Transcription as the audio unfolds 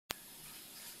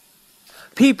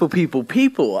People.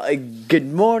 Good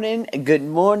morning.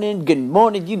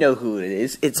 You know who it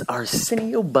is. It's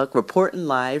Arsenio Buck reporting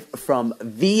live from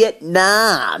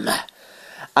Vietnam.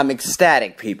 I'm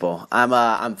ecstatic, people.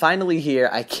 I'm finally here.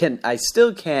 I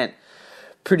still can't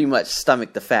pretty much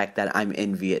stomach the fact that I'm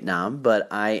in Vietnam, but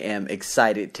I am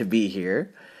excited to be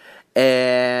here.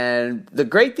 And the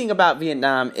great thing about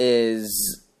Vietnam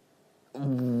is,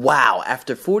 wow,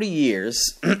 after 40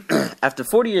 years, after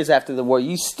the war,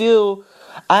 you still,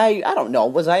 I don't know,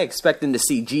 was I expecting to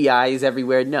see GIs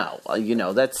everywhere? No,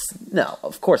 no,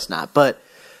 of course not. But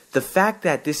the fact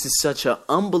that this is such an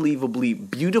unbelievably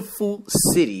beautiful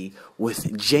city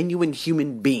with genuine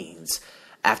human beings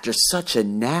after such a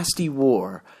nasty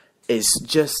war is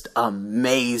just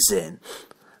amazing.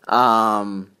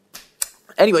 Anyways,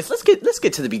 let's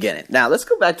get to the beginning. Now, let's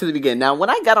go back to the beginning. Now, when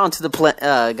I got onto the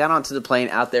plane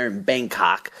out there in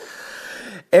Bangkok,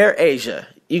 AirAsia,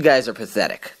 you guys are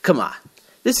pathetic. Come on.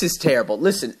 This is terrible.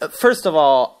 Listen, first of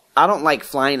all, I don't like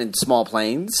flying in small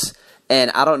planes, and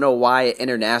I don't know why an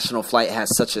international flight has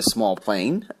such a small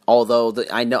plane, although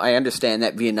I understand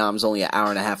that Vietnam's only an hour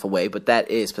and a half away, but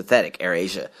that is pathetic,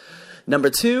 AirAsia.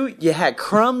 Number two, you had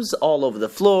crumbs all over the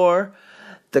floor.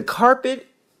 The carpet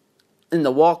in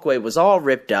the walkway was all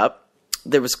ripped up.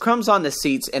 There was crumbs on the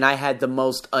seats, and I had the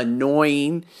most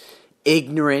annoying,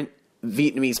 ignorant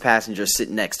Vietnamese passengers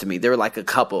sitting next to me. They were like a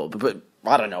couple, but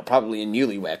I don't know, probably a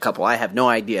newlywed couple. I have no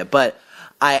idea. But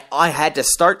I had to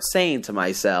start saying to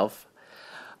myself,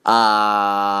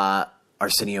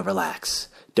 Arsenio, relax.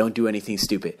 Don't do anything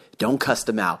stupid. Don't cuss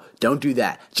them out. Don't do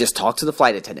that. Just talk to the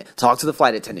flight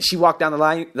attendant. She walked down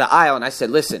the aisle, and I said,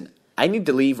 listen, I need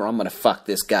to leave or I'm going to fuck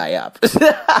this guy up.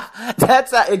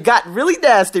 It got really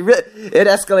nasty. It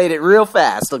escalated real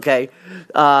fast, okay?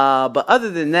 But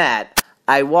other than that,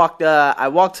 I walked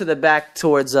to the back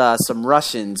towards some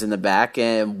Russians in the back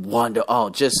and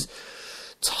just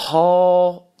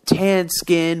tall, tan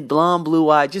skin, blonde,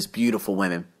 blue-eyed, just beautiful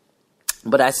women.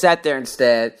 But I sat there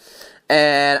instead,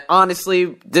 and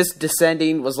honestly, this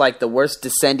descending was like the worst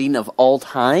descending of all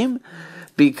time.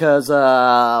 Because,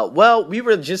 we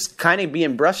were just kind of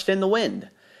being brushed in the wind.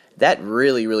 That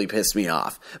really, really pissed me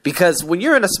off. Because when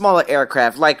you're in a smaller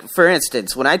aircraft, like, for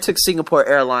instance, when I took Singapore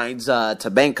Airlines to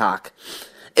Bangkok,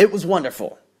 it was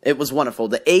wonderful.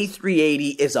 The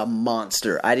A380 is a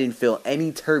monster. I didn't feel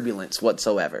any turbulence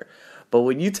whatsoever. But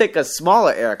when you take a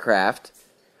smaller aircraft,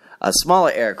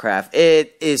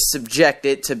 it is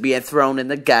subjected to being thrown in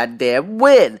the goddamn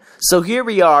wind. So here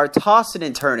we are, tossing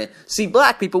and turning. See,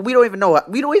 black people, we don't even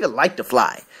like to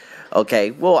fly.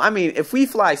 Okay, well, I mean, if we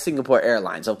fly Singapore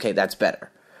Airlines, okay, that's better.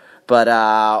 But,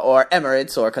 or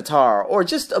Emirates or Qatar, or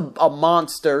just a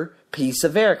monster piece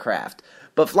of aircraft.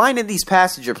 But flying in these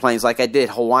passenger planes like I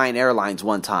did Hawaiian Airlines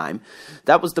one time,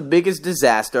 that was the biggest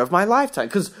disaster of my lifetime.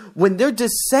 Because when they're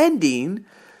descending,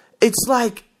 it's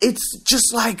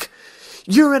just like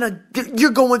you're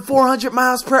going 400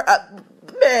 miles per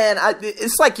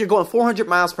it's like you're going 400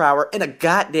 miles per hour in a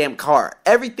goddamn car.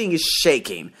 Everything is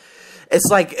shaking. It's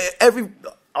like I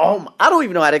don't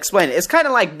even know how to explain it. It's kind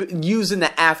of like using the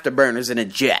afterburners in a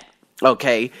jet.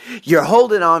 Okay, you're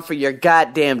holding on for your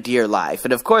goddamn dear life,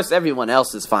 and of course everyone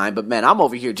else is fine. But man, I'm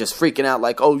over here just freaking out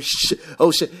like, oh shit.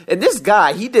 And this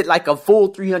guy, he did like a full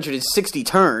 360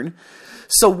 turn.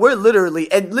 So we're literally,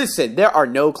 and listen, there are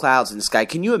no clouds in the sky.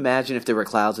 Can you imagine if there were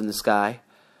clouds in the sky?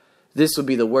 This would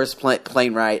be the worst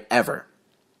plane ride ever.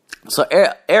 So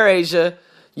AirAsia,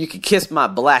 you can kiss my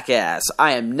black ass.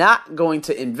 I am not going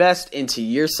to invest into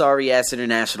your sorry ass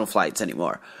international flights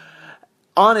anymore.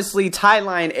 Honestly, Thai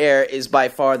Lion Air is by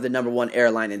far the number one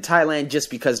airline in Thailand just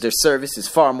because their service is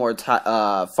far more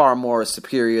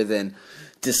superior than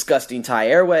disgusting Thai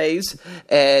Airways,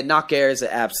 and Nok Air is an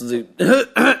absolute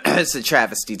it's a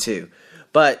travesty too.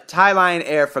 But Thai Lion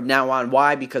Air from now on,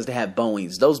 why? Because they have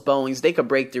Boeings. Those Boeings, they could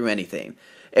break through anything.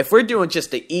 If we're doing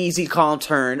just an easy, calm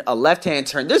turn, a left-hand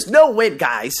turn, there's no wind,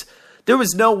 guys. There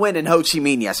was no wind in Ho Chi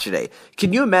Minh yesterday.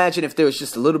 Can you imagine if there was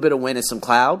just a little bit of wind and some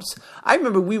clouds? I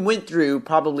remember we went through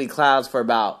probably clouds for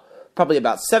about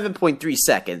 7.3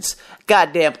 seconds.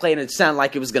 Goddamn plane, it sounded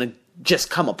like it was going to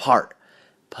just come apart.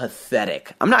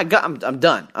 Pathetic. I'm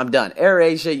done.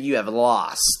 AirAsia, you have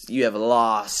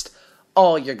lost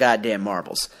all your goddamn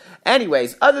marbles.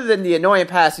 Anyways, other than the annoying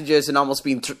passengers and almost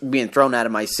being thrown out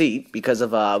of my seat because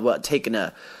of taking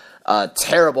a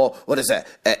terrible, what is that,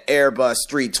 an Airbus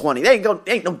 320. They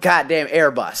ain't no goddamn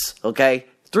Airbus, okay?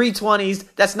 320s,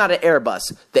 that's not an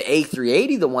Airbus. The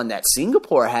A380, the one that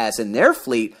Singapore has in their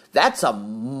fleet, that's a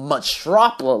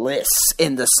metropolis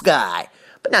in the sky.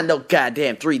 But not no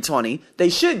goddamn 320. They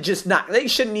shouldn't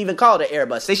even call it an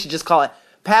Airbus. They should just call it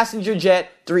passenger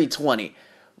jet 320.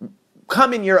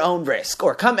 come in your own risk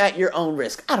or come at your own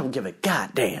risk. I don't give a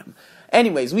goddamn.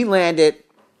 Anyways, we landed.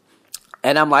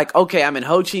 And I'm like, okay, I'm in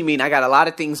Ho Chi Minh. I got a lot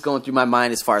of things going through my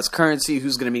mind as far as currency.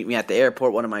 Who's going to meet me at the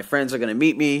airport? One of my friends are going to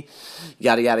meet me.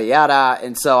 Yada, yada, yada.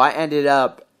 And so I ended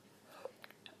up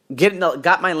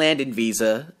got my landing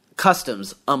visa.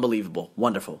 Customs, unbelievable.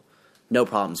 Wonderful. No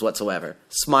problems whatsoever.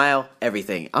 Smile,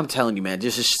 everything. I'm telling you, man,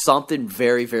 there's just something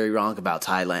very, very wrong about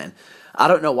Thailand. I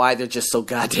don't know why they're just so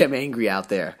goddamn angry out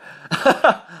there.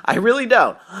 I really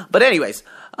don't. But anyways,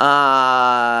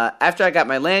 after I got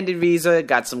my landing visa,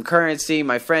 got some currency,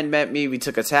 my friend met me, we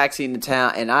took a taxi into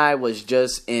town, and I was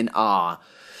just in awe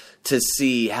to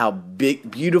see how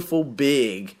beautiful,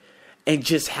 big, and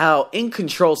just how in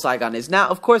control Saigon is. Now,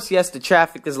 of course, yes, the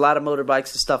traffic, there's a lot of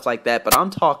motorbikes and stuff like that, but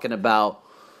I'm talking about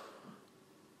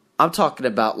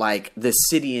like the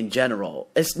city in general.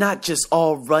 It's not just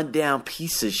all rundown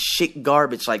piece of shit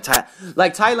garbage like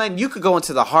Thailand. You could go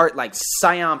into the heart like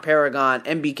Siam, Paragon,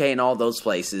 MBK, and all those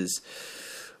places.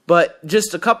 But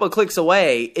just a couple of clicks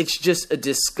away, it's just a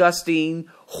disgusting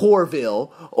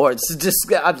whoreville, or it's just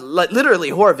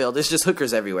literally whoreville. There's just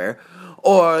hookers everywhere,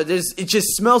 or it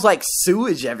just smells like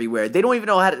sewage everywhere. They don't even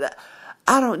know how to.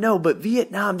 I don't know, but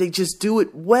Vietnam, they just do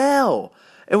it well.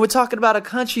 And we're talking about a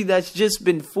country that's just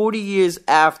been 40 years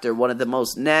after one of the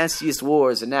most nastiest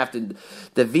wars, and after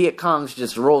the Viet Congs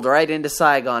just rolled right into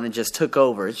Saigon and just took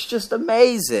over. It's just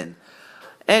amazing.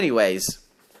 Anyways,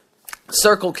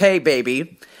 Circle K,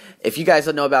 baby. If you guys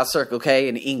don't know about Circle K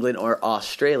in England or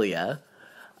Australia,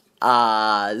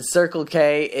 Circle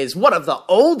K is one of the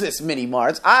oldest mini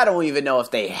marts. I don't even know if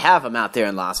they have them out there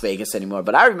in Las Vegas anymore,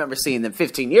 but I remember seeing them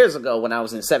 15 years ago when I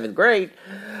was in 7th grade.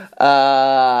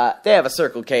 They have a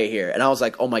Circle K here, and I was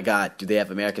like, oh my god, do they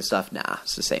have American stuff? Nah,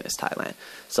 it's the same as Thailand,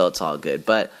 so it's all good.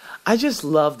 But I just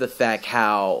love the fact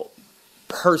how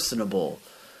personable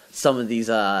some of these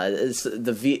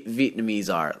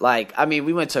Vietnamese are. Like, I mean,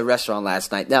 we went to a restaurant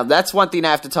last night. Now, that's one thing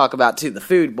I have to talk about too. The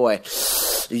food, boy.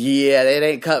 Yeah, it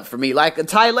ain't cut for me. Like, in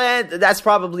Thailand, that's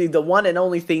probably the one and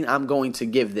only thing I'm going to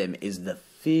give them is the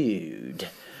food.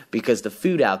 Because the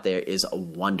food out there is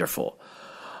wonderful.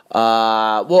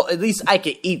 Well, at least I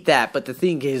could eat that, but the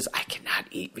thing is, I cannot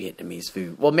eat Vietnamese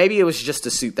food. Well, maybe it was just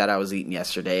the soup that I was eating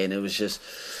yesterday, and it was just,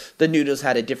 the noodles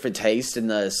had a different taste, and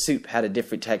the soup had a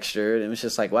different texture, and it was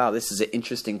just like, wow, this is an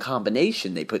interesting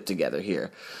combination they put together here.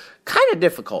 Kind of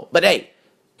difficult, but hey,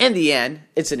 in the end,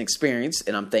 it's an experience,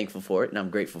 and I'm thankful for it, and I'm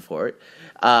grateful for it.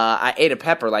 I ate a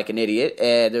pepper like an idiot,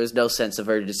 and there was no sense of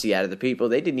urgency out of the people.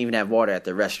 They didn't even have water at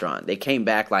the restaurant. They came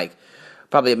back like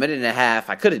probably a minute and a half.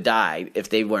 I could have died if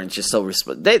they weren't just so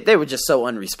they were just so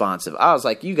unresponsive. I was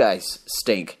like, you guys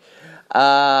stink.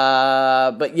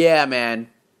 But yeah, man.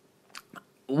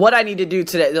 What I need to do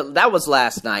today, that was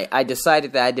last night. I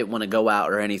decided that I didn't want to go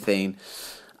out or anything.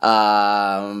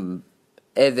 And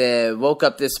then woke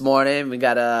up this morning. We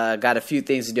got a few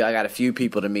things to do. I got a few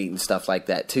people to meet and stuff like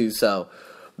that too. So,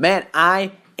 man,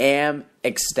 I am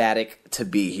ecstatic to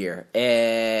be here.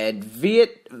 And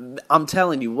I'm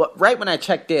telling you, right when I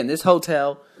checked in, this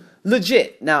hotel,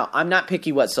 legit. Now, I'm not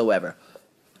picky whatsoever.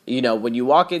 You know, when you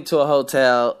walk into a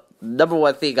hotel, number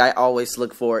one thing I always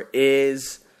look for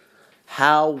is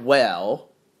how well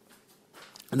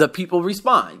the people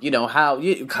respond. You know,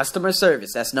 customer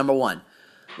service, that's number one.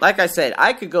 Like I said,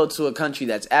 I could go to a country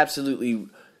that's absolutely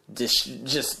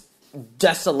just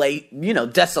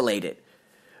desolated.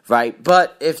 Right?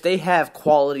 But if they have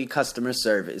quality customer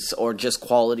service or just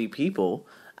quality people,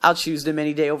 I'll choose them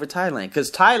any day over Thailand. Because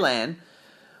Thailand,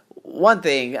 one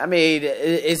thing, I mean,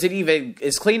 is it even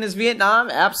as clean as Vietnam?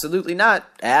 Absolutely not.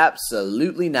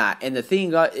 Absolutely not. And the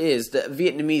thing is, the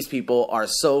Vietnamese people are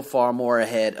so far more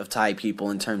ahead of Thai people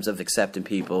in terms of accepting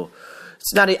people.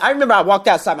 It's not. I remember I walked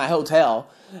outside my hotel,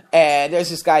 and there's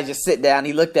this guy just sitting down.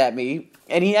 He looked at me,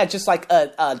 and he had just like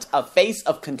a face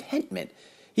of contentment.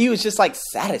 He was just like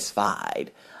satisfied.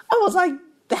 I was like,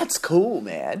 that's cool,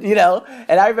 man. You know?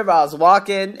 And I remember I was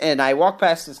walking, and I walked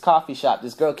past this coffee shop.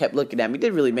 This girl kept looking at me.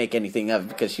 Didn't really make anything of it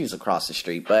because she was across the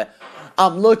street. But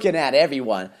I'm looking at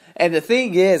everyone. And the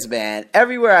thing is, man,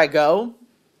 everywhere I go,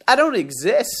 I don't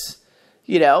exist.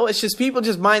 You know? It's just people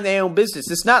just mind their own business.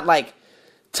 It's not like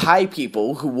Thai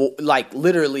people who like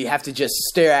literally have to just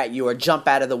stare at you or jump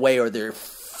out of the way or they're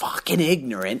fucking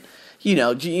ignorant. You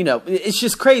know, it's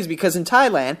just crazy because in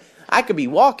Thailand, I could be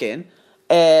walking,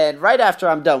 and right after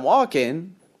I'm done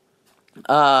walking,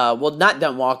 well, not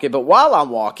done walking, but while I'm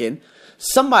walking,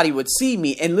 somebody would see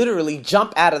me and literally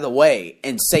jump out of the way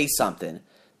and say something.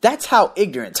 That's how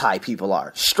ignorant Thai people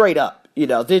are, straight up. You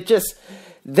know,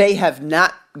 they have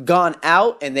not gone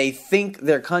out and they think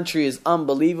their country is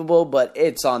unbelievable, but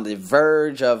it's on the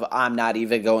verge of, I'm not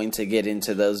even going to get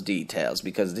into those details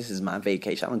because this is my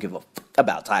vacation. I don't give a fuck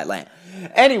about Thailand.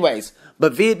 Anyways,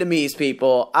 but Vietnamese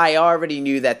people, I already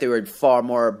knew that they were far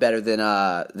more better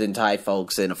than Thai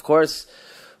folks. And of course,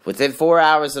 within 4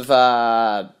 hours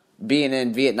of being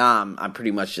in Vietnam, I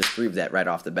pretty much just proved that right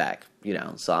off the back, you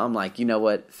know. So I'm like, you know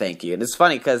what? Thank you. And it's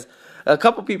funny because a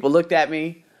couple people looked at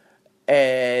me,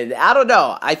 and I don't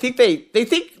know. I think they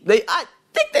think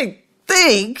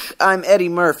I'm Eddie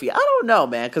Murphy. I don't know,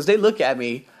 man, because they look at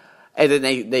me, and then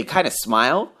they kind of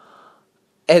smile,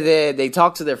 and then they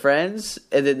talk to their friends,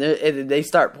 and then they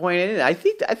start pointing. And I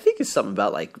think it's something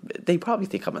about, like, they probably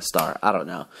think I'm a star. I don't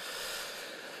know.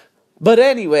 But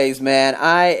anyways, man,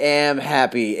 I am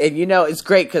happy. And, you know, it's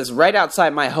great because right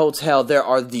outside my hotel, there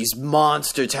are these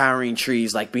monster towering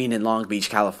trees, like being in Long Beach,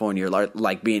 California, or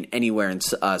like being anywhere in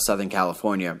Southern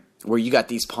California, where you got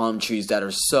these palm trees that are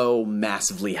so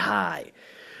massively high.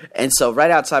 And so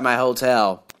right outside my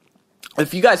hotel,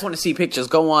 if you guys want to see pictures,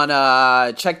 go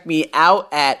on, check me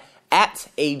out at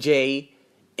AJ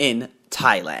in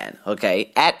Thailand,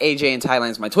 okay? At AJ in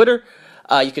Thailand is my Twitter.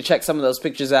 You can check some of those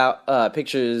pictures out.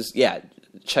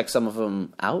 Check some of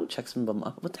them out. Check some of them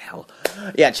up. What the hell?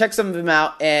 Yeah, check some of them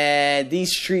out. And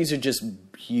these trees are just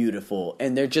beautiful.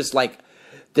 And they're just like,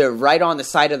 they're right on the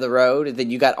side of the road. And then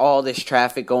you got all this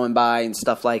traffic going by and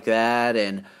stuff like that.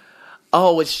 And,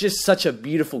 oh, it's just such a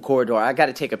beautiful corridor. I got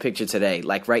to take a picture today.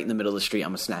 Like right in the middle of the street.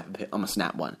 I'm going to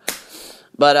snap one.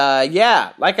 But,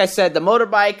 yeah, like I said, the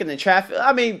motorbike and the traffic,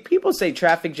 I mean, people say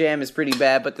traffic jam is pretty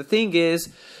bad, but the thing is,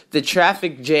 the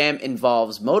traffic jam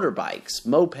involves motorbikes,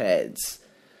 mopeds,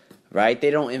 right? They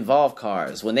don't involve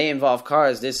cars. When they involve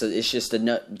cars, it's just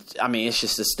a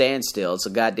standstill. It's a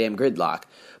goddamn gridlock.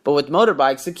 But with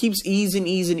motorbikes, it keeps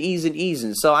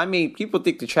easing. So, I mean, people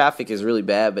think the traffic is really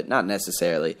bad, but not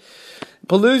necessarily.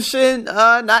 Pollution,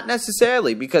 not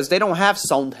necessarily, because they don't have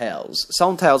Sontails.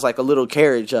 Sontails like a little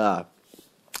carriage, I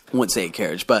wouldn't say a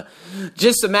carriage, but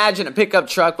just imagine a pickup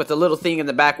truck with a little thing in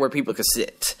the back where people could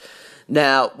sit.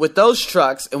 Now, with those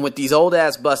trucks and with these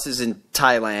old-ass buses in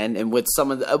Thailand and with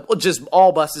some of the, just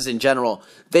all buses in general,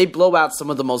 they blow out some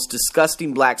of the most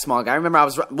disgusting black smog. I remember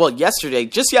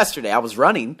just yesterday, I was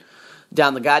running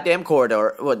down the goddamn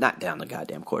corridor. Well, not down the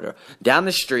goddamn corridor. Down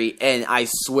the street, and I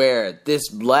swear,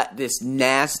 this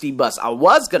nasty bus, I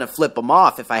was going to flip him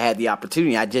off if I had the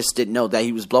opportunity. I just didn't know that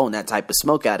he was blowing that type of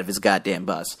smoke out of his goddamn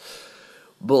bus.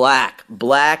 Black,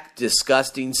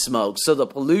 disgusting smoke. So the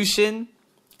pollution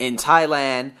in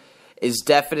Thailand is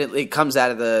definitely comes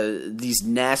out of these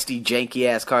nasty,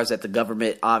 janky-ass cars that the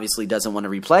government obviously doesn't want to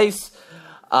replace.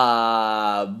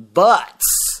 But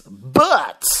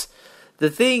the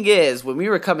thing is, when we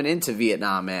were coming into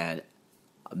Vietnam, man,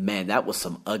 that was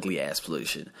some ugly-ass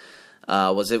pollution.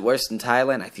 Was it worse than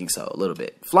Thailand? I think so, a little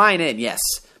bit. Flying in, yes.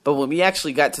 But when we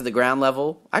actually got to the ground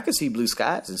level, I could see blue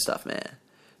skies and stuff, man.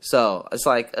 So, it's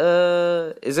like,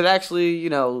 is it actually, you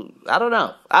know, I don't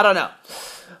know.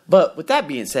 But with that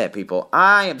being said, people,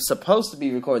 I am supposed to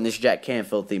be recording this Jack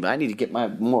Canfield theme, but I need to get my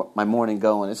morning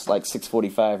going. It's like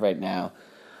 6:45 right now.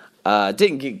 I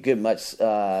didn't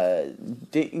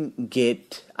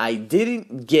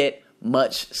get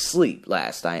much sleep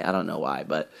last night. I don't know why,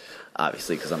 but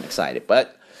obviously because I'm excited.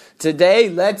 But today,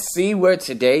 let's see where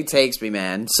today takes me,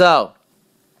 man. So,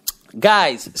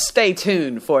 guys, stay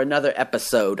tuned for another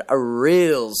episode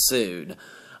real soon.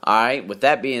 All right, with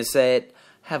that being said,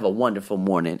 have a wonderful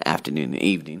morning, afternoon, and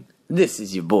evening. This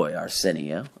is your boy,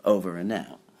 Arsenio, over and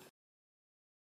out.